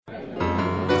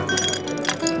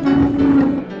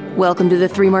Welcome to the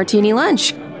Three Martini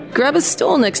Lunch. Grab a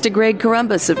stool next to Greg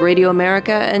Columbus of Radio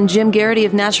America and Jim Garrity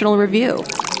of National Review.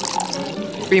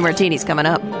 Three Martinis coming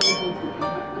up.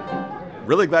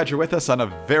 Really glad you're with us on a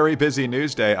very busy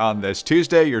news day on this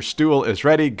Tuesday. Your stool is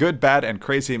ready. Good, bad, and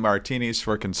crazy martinis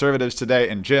for conservatives today.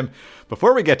 And Jim,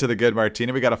 before we get to the good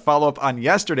martini, we got to follow up on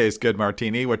yesterday's good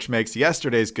martini, which makes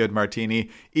yesterday's good martini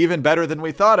even better than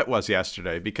we thought it was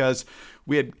yesterday, because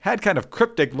we had kind of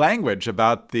cryptic language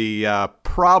about the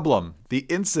problem, the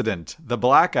incident, the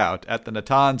blackout at the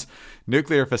Natanz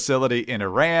nuclear facility in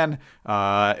Iran.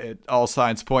 All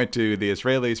signs point to the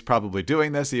Israelis probably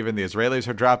doing this. Even the Israelis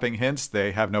are dropping hints.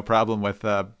 They have no problem with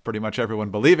pretty much everyone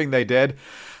believing they did.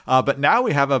 But now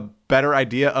we have a better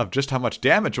idea of just how much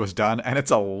damage was done, and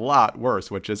it's a lot worse,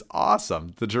 which is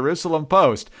awesome. The Jerusalem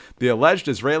Post: the alleged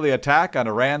Israeli attack on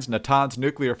Iran's Natanz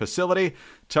nuclear facility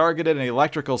targeted an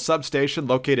electrical substation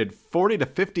located 40 to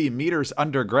 50 meters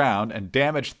underground and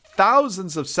damaged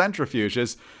thousands of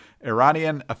centrifuges,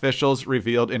 Iranian officials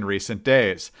revealed in recent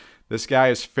days. This guy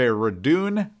is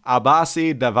Feridun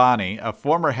Abbasi Davani, a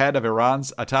former head of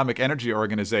Iran's atomic energy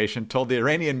organization, told the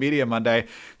Iranian media Monday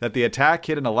that the attack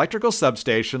hit an electrical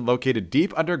substation located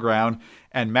deep underground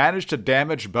and managed to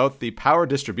damage both the power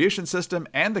distribution system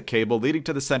and the cable leading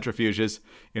to the centrifuges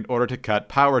in order to cut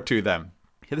power to them.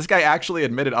 This guy actually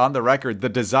admitted on the record the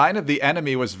design of the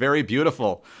enemy was very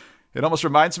beautiful. It almost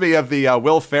reminds me of the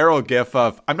Will Ferrell gif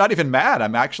of, I'm not even mad,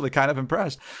 I'm actually kind of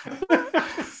impressed.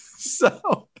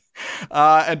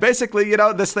 And basically,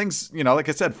 this thing's, like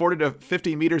I said, 40 to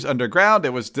 50 meters underground.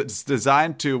 It was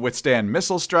designed to withstand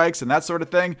missile strikes and that sort of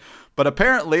thing. But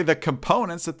apparently the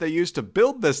components that they used to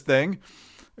build this thing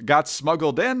got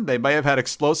smuggled in. They may have had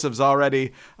explosives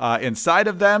already inside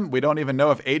of them. We don't even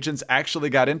know if agents actually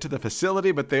got into the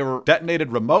facility, but they were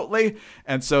detonated remotely.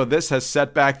 And so this has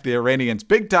set back the Iranians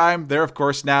big time. They're, of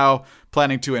course, now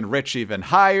planning to enrich even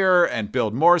higher and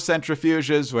build more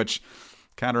centrifuges, which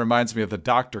kind of reminds me of the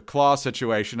Dr. Claw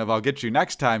situation of "I'll get you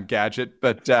next time, gadget."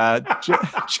 But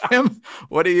Jim,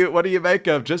 what do you make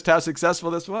of just how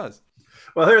successful this was?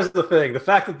 Well, here's the thing. The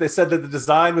fact that they said that the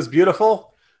design was beautiful,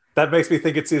 that makes me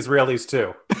think it's the Israelis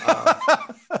too.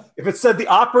 If it said the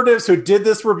operatives who did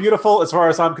this were beautiful, as far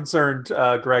as I'm concerned,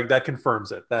 Greg, that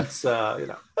confirms it. That's,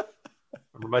 remember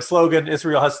my slogan: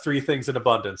 Israel has three things in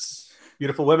abundance: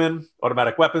 beautiful women,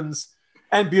 automatic weapons,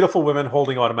 and beautiful women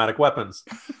holding automatic weapons.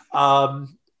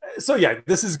 So yeah,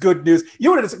 this is good news. You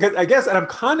know what it is, I guess, and I'm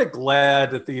kind of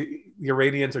glad that the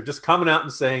Iranians are just coming out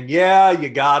and saying, yeah, you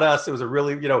got us. It was a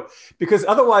really, because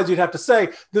otherwise you'd have to say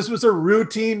this was a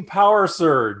routine power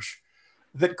surge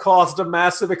that caused a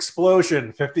massive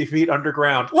explosion 50 feet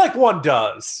underground, like one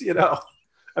does,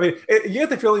 I mean, you get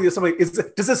the feeling that somebody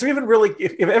does this even really,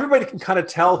 if everybody can kind of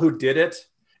tell who did it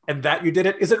and that you did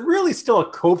it, is it really still a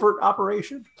covert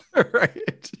operation?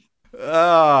 Right.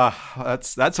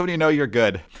 That's when you know you're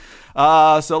good.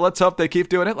 So let's hope they keep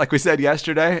doing it, like we said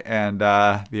yesterday, and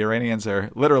the Iranians are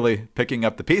literally picking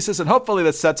up the pieces, and hopefully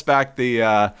this sets back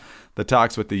the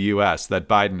talks with the U.S. that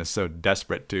Biden is so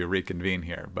desperate to reconvene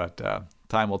here. But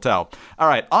time will tell. All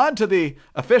right, on to the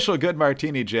official good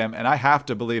martini, Jim, and I have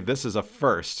to believe this is a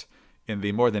first in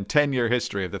the more than 10-year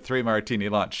history of the Three Martini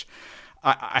Lunch.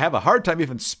 I have a hard time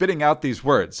even spitting out these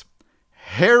words.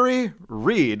 Harry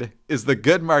Reid is the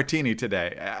good martini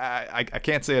today. I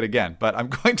can't say it again, but I'm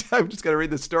just going to read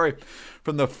this story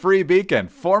from the Free Beacon.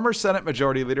 Former Senate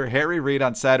Majority Leader Harry Reid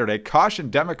on Saturday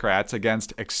cautioned Democrats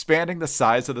against expanding the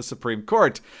size of the Supreme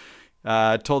Court.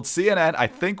 Told CNN, "I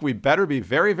think we better be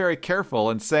very, very careful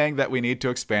in saying that we need to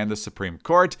expand the Supreme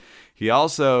Court." He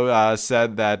also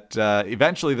said that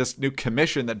eventually this new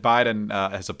commission that Biden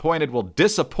has appointed will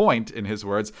disappoint, in his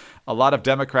words, a lot of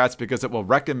Democrats because it will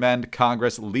recommend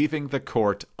Congress leaving the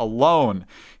court alone.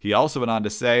 He also went on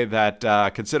to say that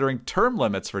considering term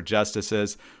limits for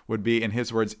justices would be, in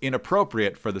his words,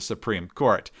 inappropriate for the Supreme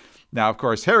Court. Now, of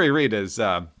course, Harry Reid is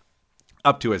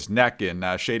up to his neck in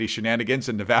shady shenanigans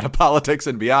in Nevada politics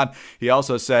and beyond. He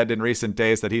also said in recent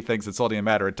days that he thinks it's only a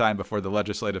matter of time before the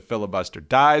legislative filibuster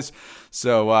dies.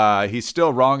 So he's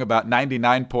still wrong about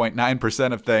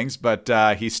 99.9% of things, but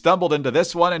he stumbled into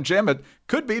this one. And Jim, it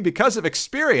could be because of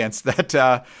experience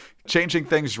that changing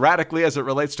things radically as it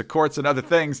relates to courts and other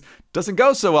things doesn't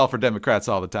go so well for Democrats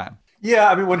all the time. Yeah,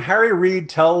 I mean, when Harry Reid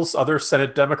tells other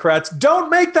Senate Democrats, don't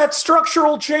make that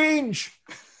structural change,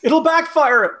 it'll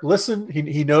backfire. Listen,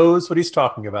 he knows what he's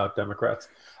talking about, Democrats.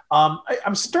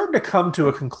 I'm starting to come to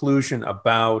a conclusion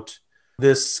about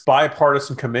this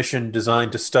bipartisan commission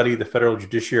designed to study the federal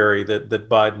judiciary that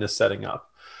Biden is setting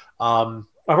up.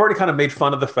 I've already kind of made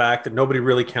fun of the fact that nobody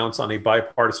really counts on a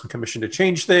bipartisan commission to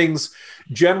change things.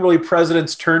 Generally,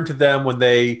 presidents turn to them when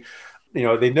they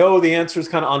know the answer is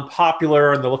kind of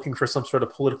unpopular and they're looking for some sort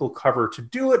of political cover to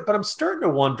do it. But I'm starting to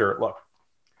wonder, look,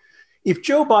 if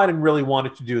Joe Biden really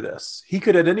wanted to do this, he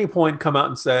could at any point come out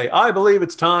and say, I believe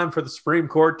it's time for the Supreme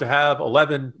Court to have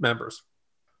 11 members.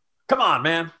 Come on,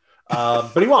 man.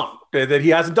 But he won't. That he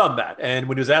hasn't done that. And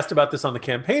when he was asked about this on the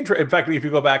campaign trail, in fact, if you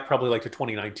go back probably like to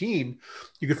 2019,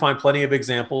 you could find plenty of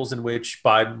examples in which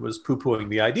Biden was poo-pooing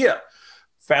the idea.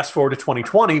 Fast forward to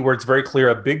 2020, where it's very clear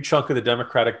a big chunk of the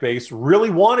Democratic base really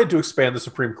wanted to expand the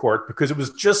Supreme Court because it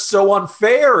was just so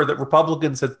unfair that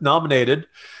Republicans had nominated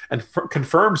and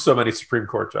confirmed so many Supreme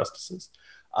Court justices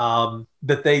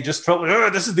that they just felt,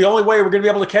 this is the only way we're going to be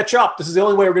able to catch up. This is the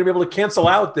only way we're going to be able to cancel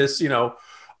out this,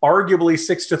 arguably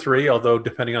 6-3, although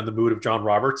depending on the mood of John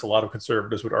Roberts, a lot of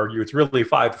conservatives would argue it's really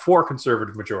 5-4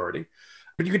 conservative majority.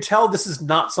 But you can tell this is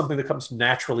not something that comes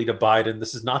naturally to Biden.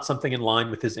 This is not something in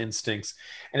line with his instincts.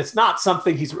 And it's not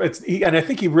something and I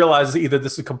think he realizes either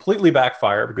this would completely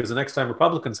backfire because the next time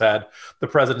Republicans had the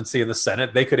presidency in the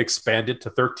Senate, they could expand it to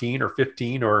 13 or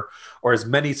 15 or as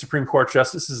many Supreme Court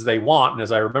justices as they want. And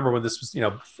as I remember when this was,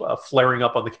 flaring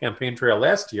up on the campaign trail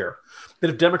last year, that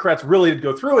if Democrats really did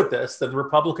go through with this, then the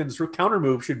Republicans' counter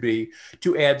move should be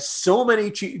to add so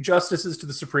many justices to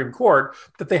the Supreme Court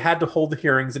that they had to hold the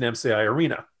hearings in MCI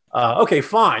Arena. Okay,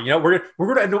 fine. We're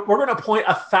going to appoint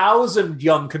 1,000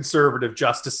 young conservative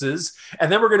justices,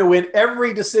 and then we're going to win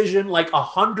every decision like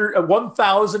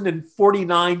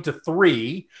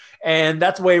 1,049-3, and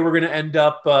that's the way we're going to end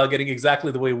up getting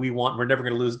exactly the way we want. We're never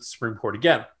going to lose the Supreme Court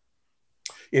again.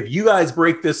 If you guys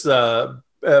break this norm,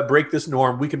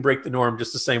 we can break the norm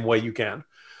just the same way you can.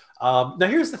 Now,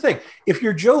 here's the thing: if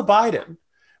you're Joe Biden.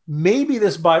 Maybe it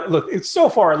looks like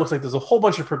there's a whole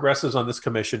bunch of progressives on this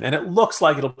commission, and it looks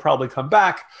like it'll probably come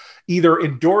back either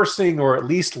endorsing or at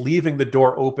least leaving the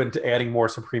door open to adding more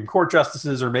Supreme Court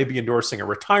justices, or maybe endorsing a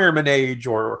retirement age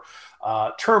or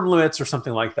term limits or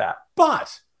something like that.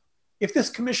 But if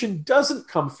this commission doesn't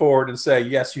come forward and say,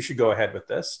 yes, you should go ahead with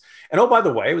this. And oh, by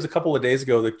the way, it was a couple of days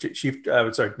ago that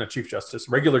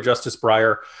regular Justice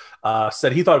Breyer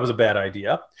said he thought it was a bad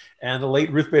idea. And the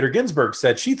late Ruth Bader Ginsburg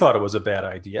said she thought it was a bad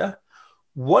idea.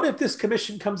 What if this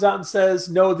commission comes out and says,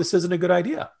 no, this isn't a good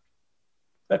idea?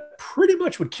 That pretty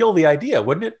much would kill the idea,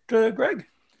 wouldn't it, Greg?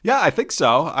 Yeah, I think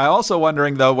so. I'm also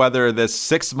wondering, though, whether this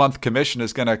 6-month commission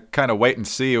is going to kind of wait and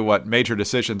see what major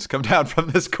decisions come down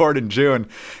from this court in June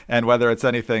and whether it's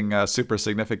anything super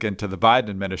significant to the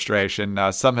Biden administration.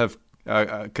 Some have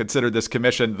considered this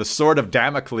commission the sword of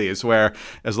Damocles, where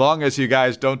as long as you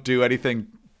guys don't do anything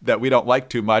that we don't like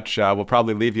too much, we'll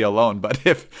probably leave you alone. But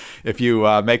if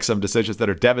you make some decisions that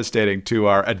are devastating to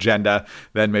our agenda,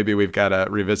 then maybe we've got to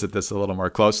revisit this a little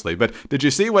more closely. But did you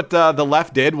see what the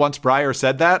left did once Breyer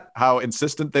said that? How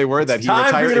insistent they were that he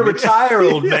retired? Time for you to retire,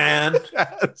 old man.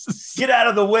 Yes. Get out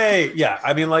of the way. Yeah,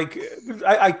 I mean,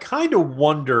 I kind of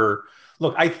wonder.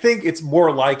 Look, I think it's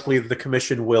more likely that the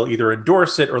commission will either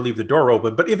endorse it or leave the door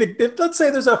open. But if let's say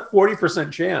there's a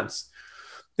 40% chance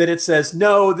that it says,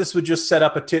 no, this would just set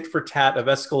up a tit for tat of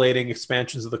escalating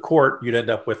expansions of the court, you'd end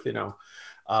up with,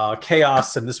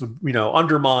 chaos, and this would,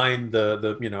 undermine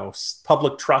the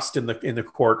public trust in the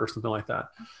court or something like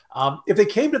that. If they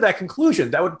came to that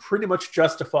conclusion, that would pretty much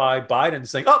justify Biden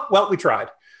saying, oh, well, we tried.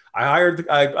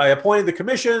 I appointed the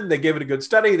commission. They gave it a good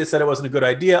study. They said it wasn't a good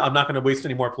idea. I'm not going to waste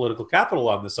any more political capital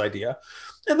on this idea.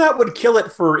 And that would kill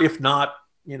it for, if not,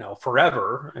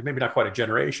 forever, and maybe not quite a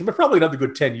generation, but probably another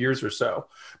good 10 years or so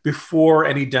before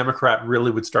any Democrat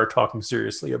really would start talking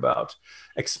seriously about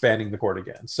expanding the court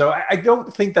again. So I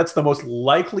don't think that's the most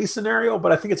likely scenario,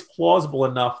 but I think it's plausible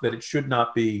enough that it should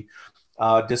not be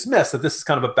dismissed, that this is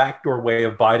kind of a backdoor way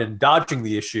of Biden dodging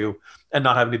the issue and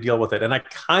not having to deal with it. And I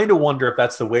kind of wonder if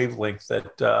that's the wavelength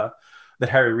that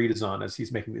Harry Reid is on as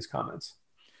he's making these comments.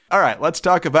 All right, let's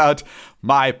talk about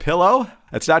My Pillow.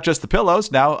 It's not just the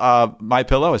pillows. Now, My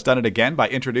Pillow has done it again by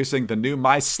introducing the new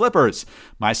My Slippers.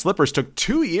 My Slippers took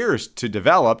 2 years to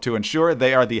develop to ensure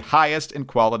they are the highest in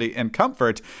quality and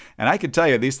comfort. And I can tell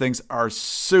you, these things are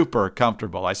super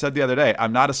comfortable. I said the other day,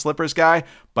 I'm not a slippers guy,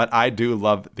 but I do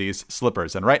love these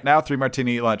slippers. And right now, 3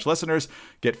 Martini Lunch listeners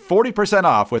get 40%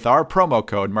 off with our promo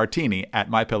code Martini at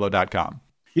mypillow.com.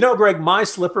 Greg, my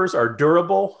slippers are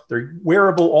durable. They're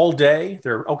wearable all day.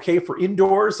 They're okay for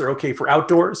indoors. They're okay for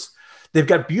outdoors. They've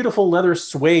got beautiful leather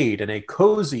suede and a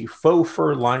cozy faux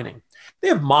fur lining. They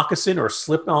have moccasin or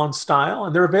slip-on style,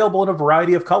 and they're available in a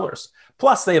variety of colors.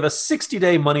 Plus, they have a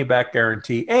 60-day money-back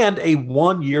guarantee and a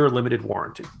 1-year limited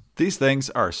warranty. These things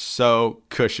are so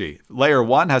cushy. Layer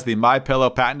 1 has the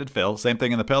MyPillow patented fill. Same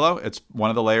thing in the pillow. It's one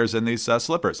of the layers in these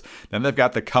slippers. Then they've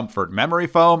got the Comfort Memory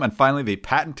Foam, and finally the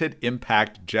patented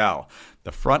Impact Gel.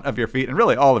 The front of your feet, and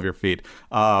really all of your feet,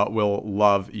 will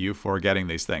love you for getting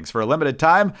these things. For a limited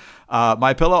time,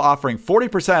 MyPillow offering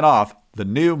 40% off the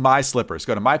new My Slippers.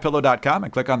 Go to mypillow.com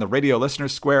and click on the Radio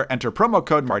Listeners Square, enter promo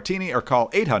code Martini, or call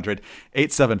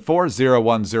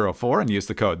 800-874-0104 and use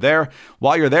the code there.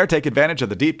 While you're there, take advantage of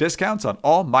the deep discounts on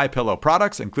all MyPillow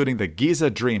products, including the Giza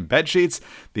Dream bed sheets,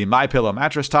 the MyPillow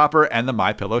mattress topper, and the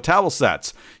MyPillow towel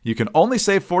sets. You can only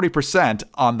save 40%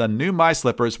 on the new My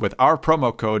Slippers with our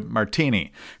promo code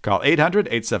Martini. Call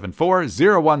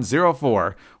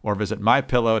 800-874-0104 or visit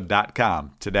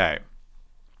mypillow.com today.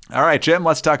 All right, Jim,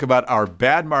 let's talk about our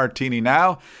bad martini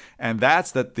now. And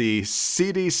that's that the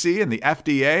CDC and the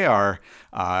FDA are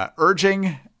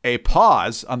urging a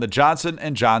pause on the Johnson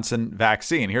 & Johnson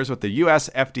vaccine. Here's what the U.S.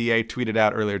 FDA tweeted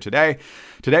out earlier today.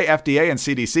 Today, FDA and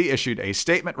CDC issued a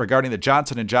statement regarding the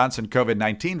Johnson & Johnson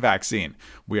COVID-19 vaccine.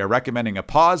 We are recommending a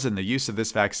pause in the use of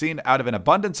this vaccine out of an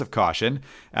abundance of caution.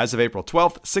 As of April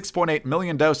 12th, 6.8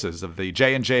 million doses of the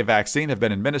J&J vaccine have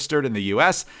been administered in the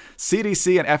U.S.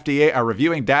 CDC and FDA are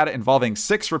reviewing data involving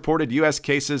 6 reported U.S.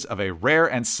 cases of a rare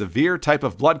and severe type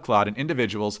of blood clot in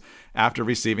individuals after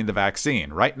receiving the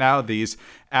vaccine. Right now, these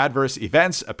adverse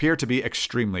events appear to be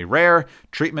extremely rare.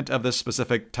 Treatment of this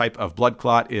specific type of blood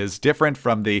clot is different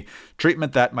from the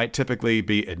treatment that might typically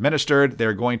be administered.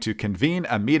 They're going to convene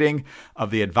a meeting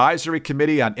of the Advisory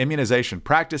Committee on Immunization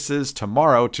Practices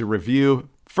tomorrow to review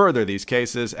further these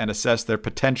cases and assess their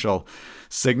potential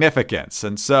significance.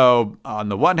 And so on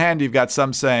the one hand, you've got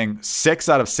some saying 6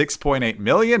 out of 6.8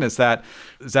 million. Is that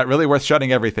really worth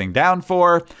shutting everything down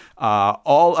for?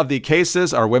 All of the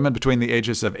cases are women between the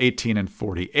ages of 18 and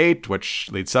 48, which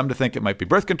leads some to think it might be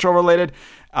birth control related.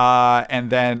 And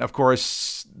then, of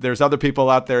course, there's other people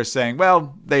out there saying,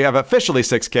 well, they have officially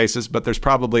 6 cases, but there's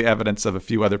probably evidence of a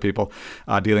few other people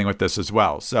dealing with this as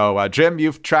well. So, Jim,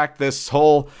 you've tracked this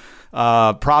whole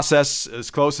process as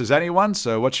close as anyone.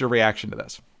 So what's your reaction to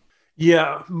this?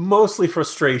 Yeah, mostly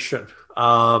frustration.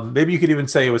 Maybe you could even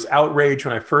say it was outrage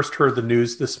when I first heard the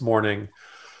news this morning.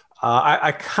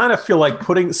 I kind of feel like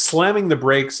slamming the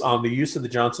brakes on the use of the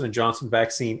Johnson & Johnson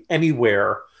vaccine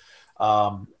anywhere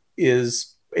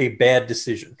is a bad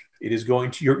decision. It is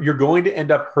you're going to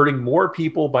end up hurting more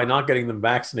people by not getting them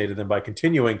vaccinated than by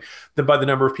continuing than by the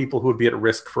number of people who would be at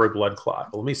risk for a blood clot.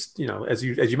 Well, let me, as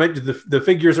you mentioned, the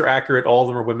figures are accurate. All of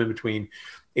them are women between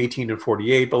 18 and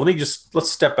 48. But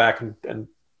let's step back and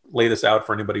lay this out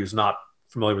for anybody who's not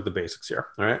familiar with the basics here.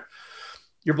 All right.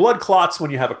 Your blood clots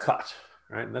when you have a cut.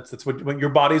 Right. And that's when your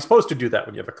body is supposed to do that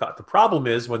when you have a cut. The problem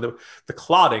is when the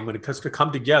clotting, when it has to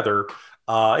come together,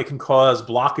 it can cause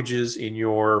blockages in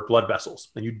your blood vessels.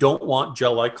 And you don't want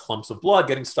gel-like clumps of blood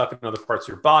getting stuck in other parts of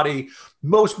your body,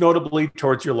 most notably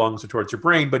towards your lungs or towards your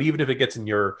brain. But even if it gets in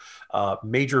your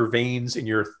major veins in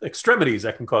your extremities,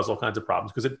 that can cause all kinds of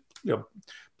problems because it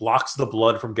blocks the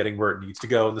blood from getting where it needs to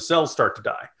go and the cells start to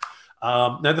die.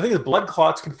 Now, the thing is, blood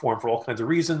clots can form for all kinds of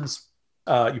reasons.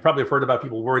 You probably have heard about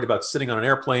people worried about sitting on an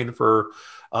airplane for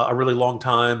a really long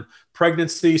time,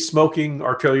 pregnancy, smoking,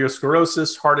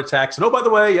 arteriosclerosis, heart attacks, and oh, by the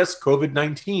way, yes,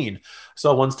 COVID-19. I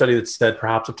saw one study that said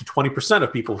perhaps up to 20%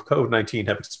 of people with COVID-19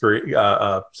 have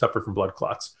suffered from blood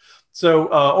clots. So,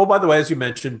 oh, by the way, as you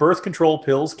mentioned, birth control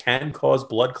pills can cause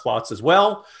blood clots as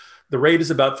well. The rate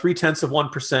is about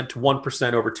 0.3% to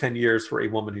 1% over 10 years for a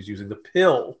woman who's using the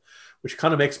pill, which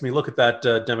kind of makes me look at that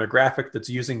demographic that's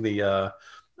using the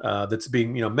that's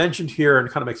being mentioned here and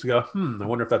kind of makes me go, I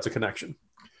wonder if that's a connection.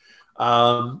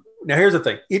 Now, here's the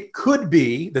thing. It could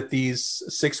be that these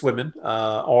 6 women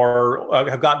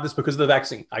have gotten this because of the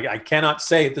vaccine. I cannot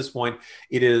say at this point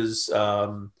it is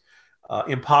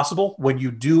impossible. When you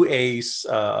do a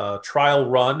trial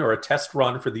run or a test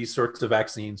run for these sorts of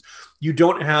vaccines, you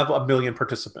don't have 1 million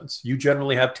participants. You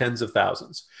generally have tens of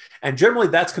thousands. And generally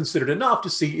that's considered enough to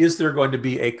see, is there going to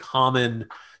be a common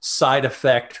side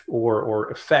effect or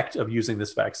effect of using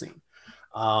this vaccine?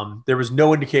 There was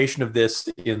no indication of this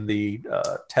in the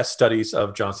test studies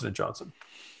of Johnson & Johnson.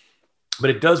 But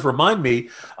it does remind me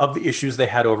of the issues they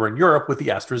had over in Europe with the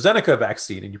AstraZeneca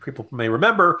vaccine. And you people may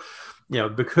remember,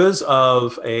 because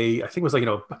of I think it was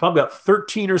probably about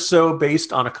 13 or so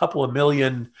based on a couple of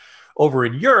million over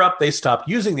in Europe, they stopped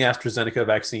using the AstraZeneca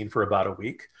vaccine for about a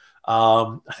week.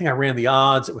 I think I ran the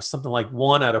odds. It was something like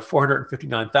 1 out of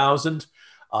 459,000.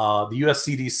 The US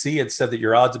CDC had said that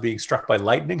your odds of being struck by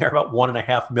lightning are about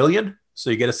 1.5 million. So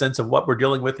you get a sense of what we're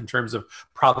dealing with in terms of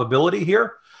probability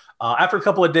here. After a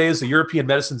couple of days, the European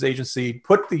Medicines Agency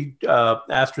put the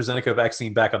AstraZeneca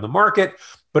vaccine back on the market,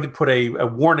 but it put a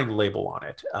warning label on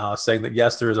it, saying that,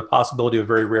 yes, there is a possibility of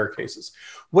very rare cases.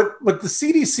 What the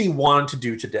CDC wanted to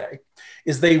do today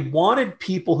is they wanted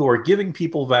people who are giving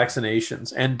people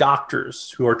vaccinations and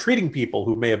doctors who are treating people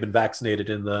who may have been vaccinated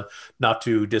in the not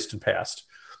too distant past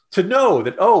to know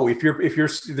that, if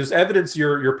there's evidence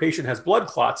your patient has blood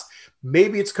clots,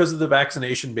 maybe it's because of the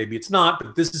vaccination, maybe it's not,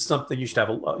 but this is something you should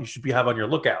have on your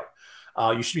lookout.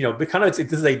 You should, this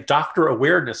is a doctor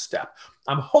awareness step.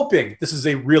 I'm hoping this is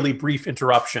a really brief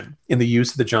interruption in the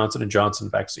use of the Johnson & Johnson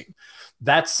vaccine.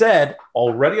 That said,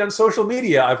 already on social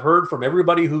media, I've heard from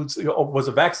everybody who was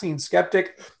a vaccine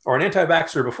skeptic or an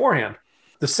anti-vaxxer beforehand,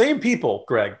 the same people,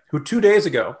 Greg, who 2 days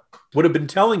ago would have been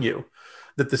telling you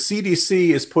that the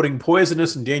CDC is putting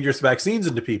poisonous and dangerous vaccines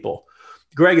into people.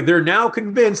 Greg, they're now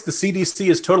convinced the CDC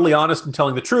is totally honest and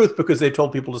telling the truth because they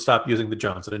told people to stop using the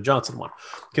Johnson & Johnson one.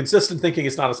 Consistent thinking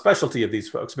is not a specialty of these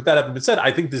folks. But that having been said, I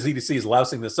think the CDC is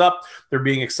lousing this up. They're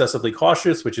being excessively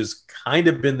cautious, which has kind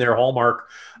of been their hallmark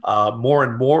more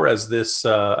and more as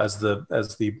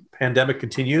the pandemic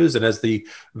continues and as the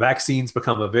vaccines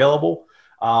become available.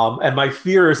 And my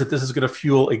fear is that this is going to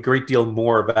fuel a great deal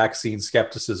more vaccine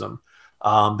skepticism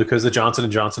because the Johnson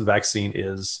 & Johnson vaccine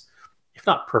is, if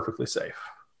not perfectly safe.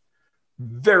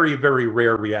 Very, very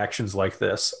rare reactions like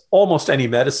this. Almost any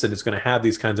medicine is going to have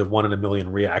these kinds of 1 in a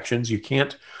million reactions. You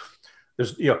can't.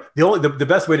 There's the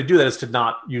best way to do that is to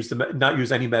not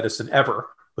use any medicine ever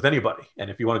with anybody. And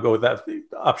if you want to go with that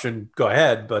option, go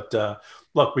ahead. But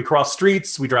look, we cross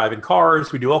streets, we drive in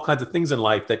cars, we do all kinds of things in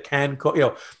life that can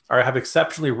have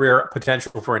exceptionally rare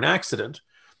potential for an accident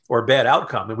or a bad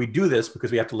outcome. And we do this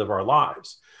because we have to live our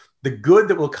lives. The good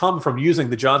that will come from using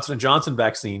the Johnson & Johnson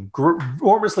vaccine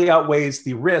enormously outweighs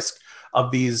the risk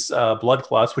of these blood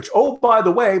clots, which, oh, by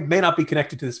the way, may not be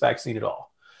connected to this vaccine at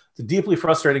all. It's a deeply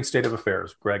frustrating state of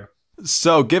affairs, Greg.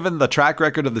 So given the track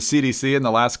record of the CDC in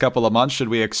the last couple of months, should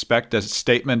we expect a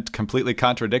statement completely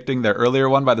contradicting their earlier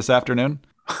one by this afternoon?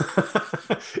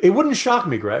 It wouldn't shock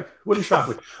me, Greg. It wouldn't shock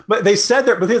me. But they said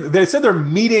they're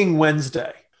meeting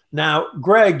Wednesday. Now,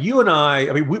 Greg, you and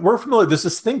I mean, we're familiar. There's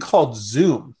this thing called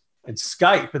Zoom and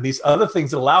Skype and these other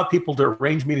things that allow people to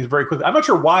arrange meetings very quickly. I'm not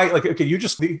sure why,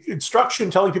 the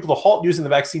instruction telling people to halt using the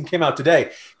vaccine came out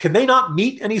today. Can they not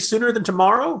meet any sooner than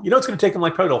tomorrow? It's going to take them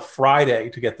probably till Friday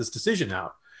to get this decision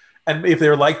out. And if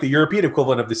they're like the European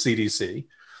equivalent of the CDC,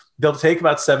 they'll take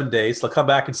about 7 days. They'll come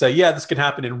back and say, yeah, this can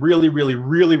happen in really, really,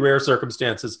 really rare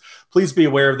circumstances. Please be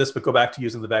aware of this, but go back to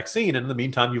using the vaccine. And in the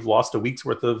meantime, you've lost a week's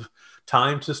worth of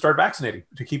time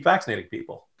to keep vaccinating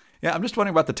people. Yeah, I'm just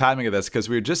wondering about the timing of this because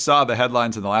we just saw the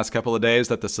headlines in the last couple of days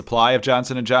that the supply of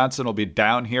Johnson & Johnson will be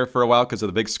down here for a while because of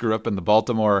the big screw up in the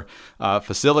Baltimore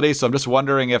facility. So I'm just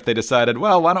wondering if they decided,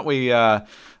 well, why don't we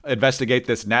investigate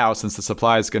this now since the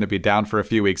supply is going to be down for a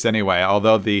few weeks anyway.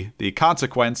 Although the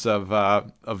consequence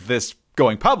of this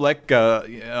going public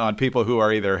on people who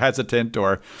are either hesitant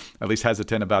or at least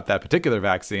hesitant about that particular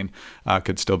vaccine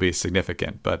could still be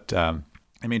significant. But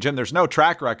Jim, there's no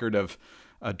track record of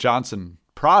Johnson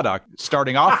product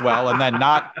starting off well and then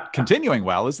not continuing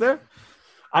well, is there?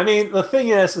 I mean, the thing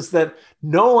is that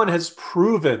no one has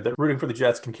proven that rooting for the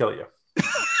Jets can kill you.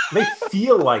 They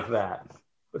feel like that,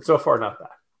 but so far not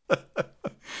that.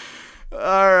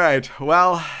 All right.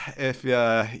 Well, if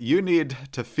you need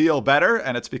to feel better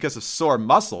and it's because of sore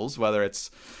muscles, whether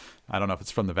it's, I don't know if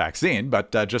it's from the vaccine,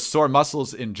 but just sore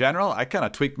muscles in general. I kind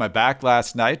of tweaked my back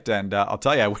last night, and I'll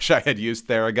tell you, I wish I had used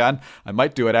Theragun. I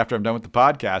might do it after I'm done with the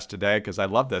podcast today because I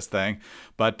love this thing.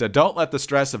 But don't let the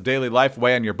stress of daily life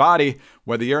weigh on your body.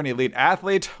 Whether you're an elite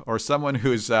athlete or someone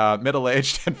who's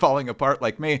middle-aged and falling apart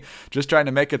like me, just trying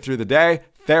to make it through the day,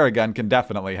 Theragun can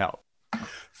definitely help.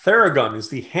 Theragun is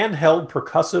the handheld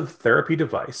percussive therapy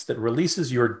device that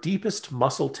releases your deepest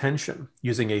muscle tension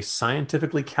using a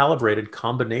scientifically calibrated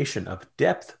combination of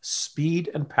depth, speed,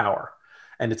 and power.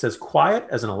 And it's as quiet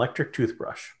as an electric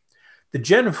toothbrush. The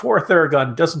Gen 4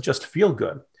 Theragun doesn't just feel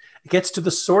good. It gets to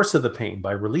the source of the pain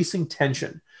by releasing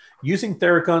tension using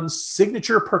Theragun's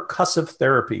signature percussive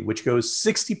therapy, which goes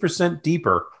 60%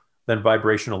 deeper than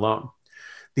vibration alone.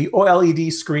 The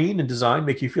OLED screen and design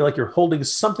make you feel like you're holding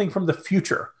something from the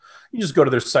future. You just go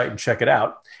to their site and check it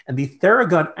out. And the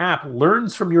Theragun app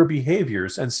learns from your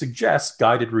behaviors and suggests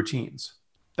guided routines.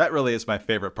 That really is my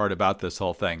favorite part about this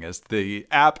whole thing, is the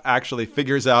app actually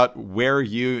figures out where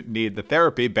you need the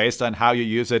therapy based on how you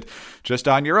use it just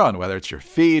on your own, whether it's your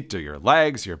feet or your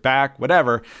legs, your back,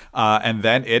 whatever. And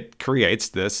then it creates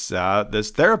this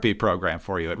therapy program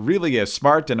for you. It really is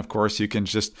smart. And of course, you can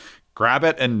just grab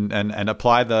it and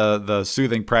apply the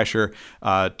soothing pressure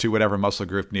to whatever muscle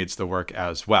group needs the work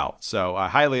as well. So I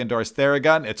highly endorse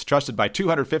Theragun. It's trusted by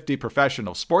 250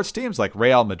 professional sports teams like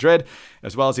Real Madrid,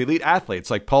 as well as elite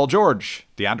athletes like Paul George,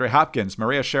 DeAndre Hopkins,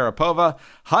 Maria Sharapova,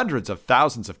 hundreds of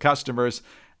thousands of customers,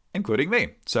 including me.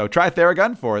 So try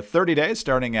Theragun for 30 days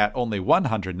starting at only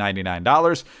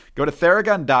 $199. Go to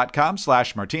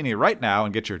Theragun.com/martini right now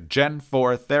and get your Gen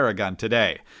 4 Theragun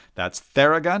today. That's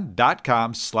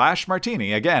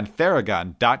Theragun.com/martini. Again,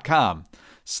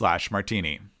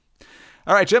 Theragun.com/martini.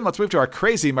 All right, Jim, let's move to our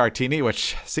crazy martini,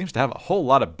 which seems to have a whole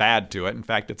lot of bad to it. In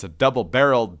fact, it's a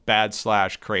double-barreled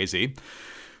bad/crazy.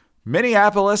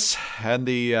 Minneapolis and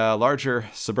the larger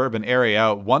suburban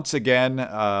area, once again,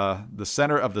 the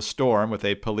center of the storm with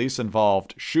a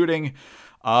police-involved shooting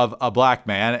of a black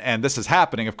man. And this is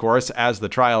happening, of course, as the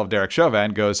trial of Derek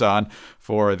Chauvin goes on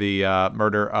for the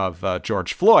murder of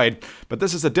George Floyd. But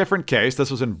this is a different case.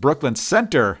 This was in Brooklyn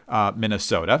Center,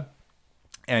 Minnesota.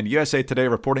 And USA Today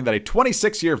reporting that a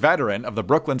 26-year veteran of the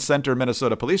Brooklyn Center,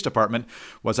 Minnesota Police Department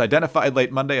was identified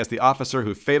late Monday as the officer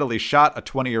who fatally shot a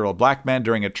 20-year-old black man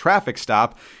during a traffic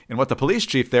stop in what the police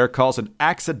chief there calls an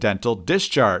accidental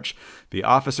discharge. The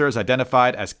officer is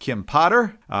identified as Kim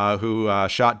Potter, who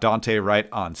shot Dante Wright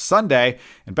on Sunday.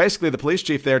 And basically the police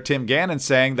chief there, Tim Gannon,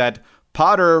 saying that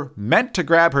Potter meant to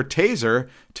grab her taser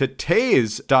to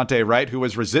tase Dante Wright, who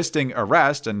was resisting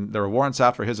arrest, and there were warrants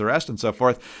out for his arrest and so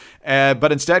forth, but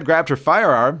instead grabbed her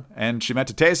firearm, and she meant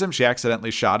to tase him. She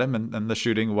accidentally shot him, and the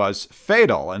shooting was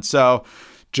fatal. And so,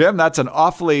 Jim, that's an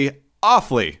awfully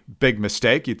big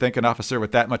mistake. You'd think an officer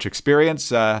with that much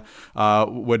experience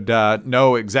would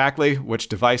know exactly which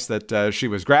device that she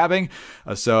was grabbing.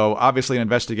 So obviously an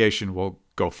investigation will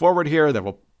go forward here. There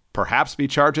will perhaps be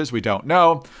charges. We don't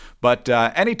know. But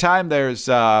anytime there's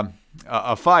a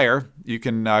fire, you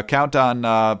can count on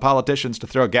politicians to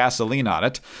throw gasoline on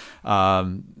it.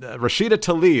 Rashida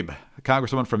Tlaib, a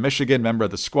congresswoman from Michigan, member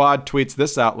of the Squad, tweets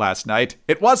this out last night.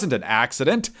 "It wasn't an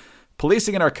accident.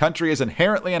 Policing in our country is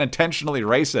inherently and intentionally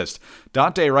racist.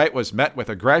 Dante Wright was met with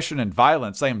aggression and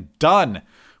violence. I am done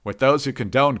with those who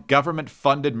condone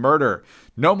government-funded murder.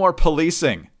 No more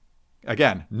policing."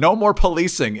 Again, no more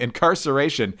policing,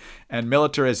 incarceration, and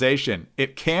militarization.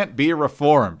 It can't be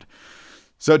reformed.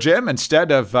 So, Jim,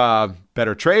 instead of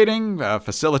better training,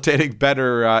 facilitating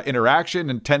better interaction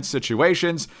in tense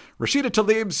situations, Rashida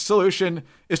Tlaib's solution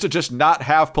is to just not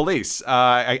have police.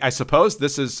 I suppose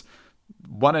this is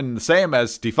one and the same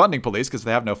as defunding police, because if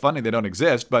they have no funding, they don't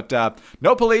exist. But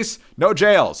no police, no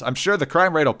jails. I'm sure the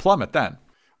crime rate will plummet then.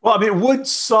 Well, I mean, it would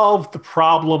solve the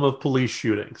problem of police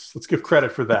shootings. Let's give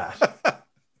credit for that. I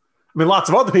mean, lots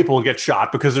of other people would get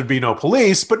shot because there'd be no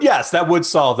police. But yes, that would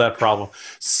solve that problem.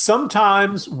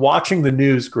 Sometimes watching the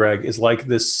news, Greg, is like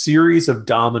this series of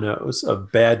dominoes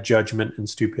of bad judgment and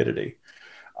stupidity.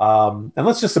 And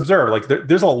let's just observe, like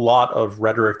there's a lot of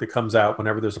rhetoric that comes out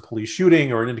whenever there's a police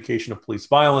shooting or an indication of police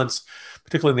violence,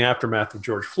 particularly in the aftermath of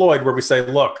George Floyd, where we say,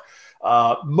 look,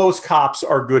 most cops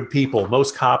are good people.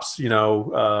 Most cops,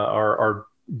 are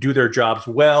do their jobs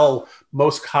well.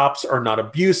 Most cops are not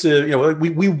abusive.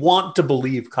 We want to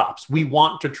believe cops. We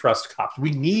want to trust cops. We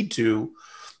need to.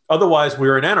 Otherwise,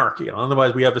 we're in anarchy.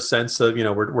 Otherwise, we have a sense of,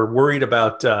 we're worried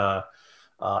about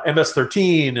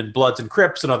MS-13 and Bloods and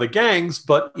Crips and other gangs.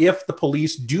 But if the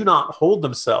police do not hold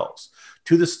themselves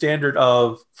to the standard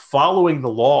of following the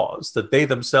laws that they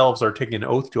themselves are taking an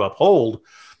oath to uphold,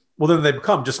 well, then they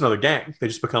become just another gang. They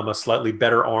just become a slightly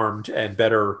better armed and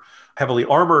better heavily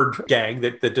armored gang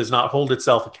that does not hold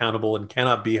itself accountable and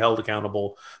cannot be held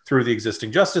accountable through the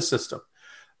existing justice system.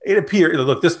 It appears,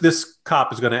 look, this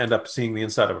cop is going to end up seeing the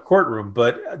inside of a courtroom,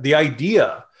 but the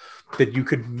idea that you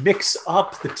could mix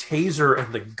up the taser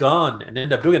and the gun and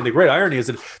end up doing it, the great irony is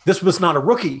that this was not a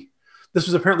rookie. This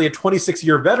was apparently a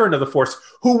 26-year veteran of the force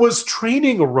who was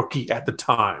training a rookie at the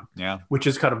time, which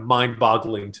is kind of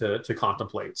mind-boggling to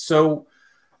contemplate. So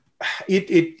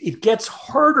it gets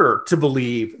harder to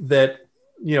believe that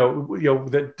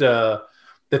that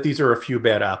these are a few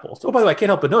bad apples. Oh, by the way, I can't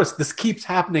help but notice this keeps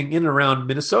happening in and around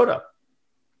Minnesota.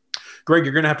 Greg,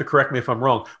 you're going to have to correct me if I'm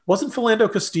wrong. Wasn't Philando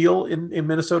Castile in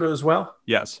Minnesota as well?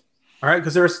 Yes. All right,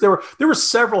 because there were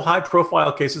several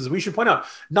high-profile cases. We should point out,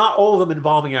 not all of them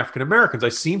involving African Americans. I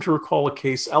seem to recall a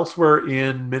case elsewhere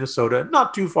in Minnesota,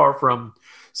 not too far from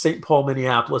St. Paul,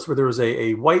 Minneapolis, where there was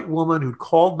a white woman who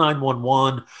called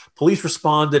 911. Police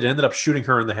responded and ended up shooting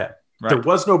her in the head. Right. There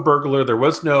was no burglar. There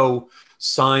was no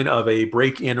sign of a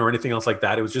break-in or anything else like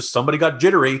that. It was just somebody got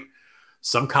jittery.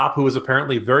 Some cop who was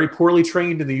apparently very poorly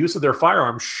trained in the use of their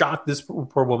firearm shot this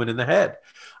poor woman in the head.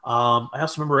 I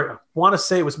also remember, I want to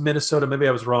say it was Minnesota. Maybe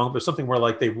I was wrong. There's something where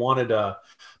like they wanted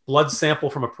blood sample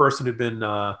from a person who'd been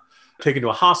taken to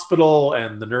a hospital,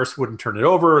 and the nurse wouldn't turn it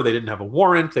over. They didn't have a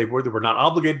warrant. They were not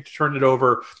obligated to turn it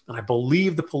over. And I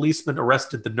believe the policeman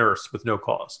arrested the nurse with no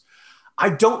cause. I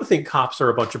don't think cops are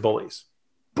a bunch of bullies,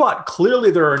 but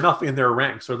clearly there are enough in their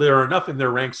ranks, or there are enough in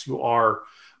their ranks who are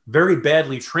very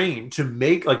badly trained to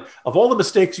make, like, of all the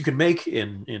mistakes you can make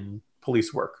in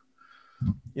police work,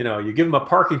 you know, you give them a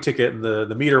parking ticket and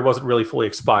the meter wasn't really fully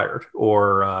expired,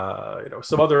 or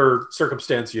some other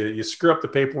circumstance, you screw up the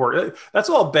paperwork. That's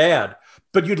all bad.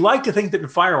 But you'd like to think that in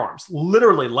firearms,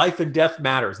 literally life and death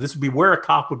matters. This would be where a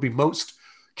cop would be most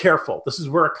careful. This is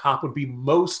where a cop would be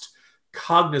most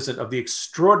cognizant of the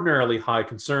extraordinarily high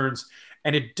concerns.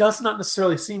 And it does not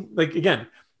necessarily seem like, again,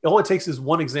 all it takes is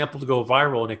one example to go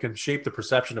viral and it can shape the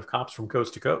perception of cops from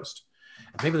coast to coast.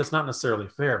 Maybe that's not necessarily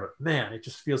fair, but man, it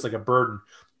just feels like a burden.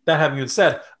 That having been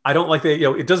said, I don't like that.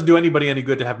 You know, it doesn't do anybody any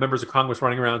good to have members of Congress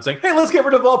running around saying, "Hey, let's get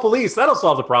rid of all police. That'll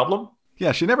solve the problem."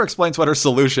 Yeah, she never explains what her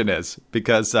solution is,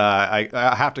 because I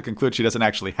have to conclude she doesn't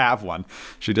actually have one.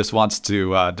 She just wants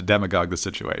to demagogue the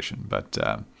situation. But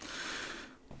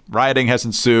rioting has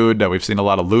ensued. We've seen a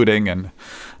lot of looting, and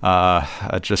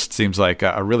it just seems like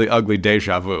a really ugly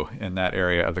deja vu in that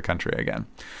area of the country again.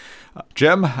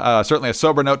 Jim, certainly a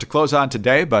sober note to close on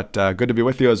today, but good to be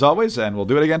with you as always, and we'll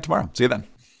do it again tomorrow. See you then.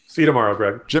 See you tomorrow,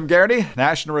 Greg. Jim Garrity,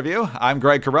 National Review. I'm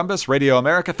Greg Corombos, Radio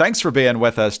America. Thanks for being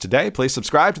with us today. Please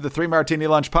subscribe to the 3 Martini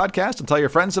Lunch podcast and tell your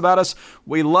friends about us.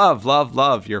 We love, love,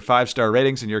 love your 5-star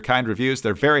ratings and your kind reviews.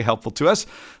 They're very helpful to us.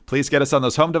 Please get us on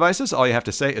those home devices. All you have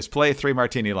to say is play 3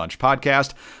 Martini Lunch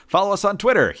podcast. Follow us on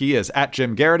Twitter. He is at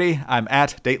Jim Garrity. I'm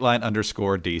at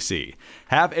Dateline_DC.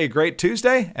 Have a great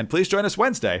Tuesday, and please join us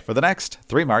Wednesday for the next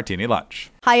 3 Martini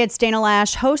Lunch. Hi, it's Dana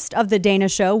Lash, host of The Dana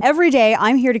Show. Every day,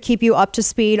 I'm here to keep you up to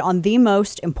speed on the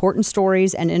most important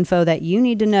stories and info that you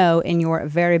need to know in your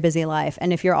very busy life.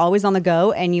 And if you're always on the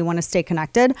go and you want to stay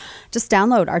connected, just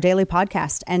download our daily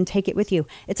podcast and take it with you.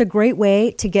 It's a great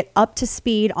way to get up to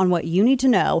speed on what you need to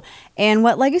know and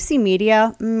what legacy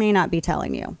media may not be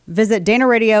telling you. Visit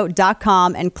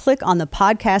danaradio.com and click on the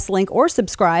podcast link or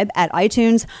subscribe at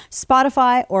iTunes,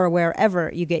 Spotify, or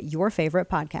wherever you get your favorite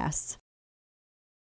podcasts.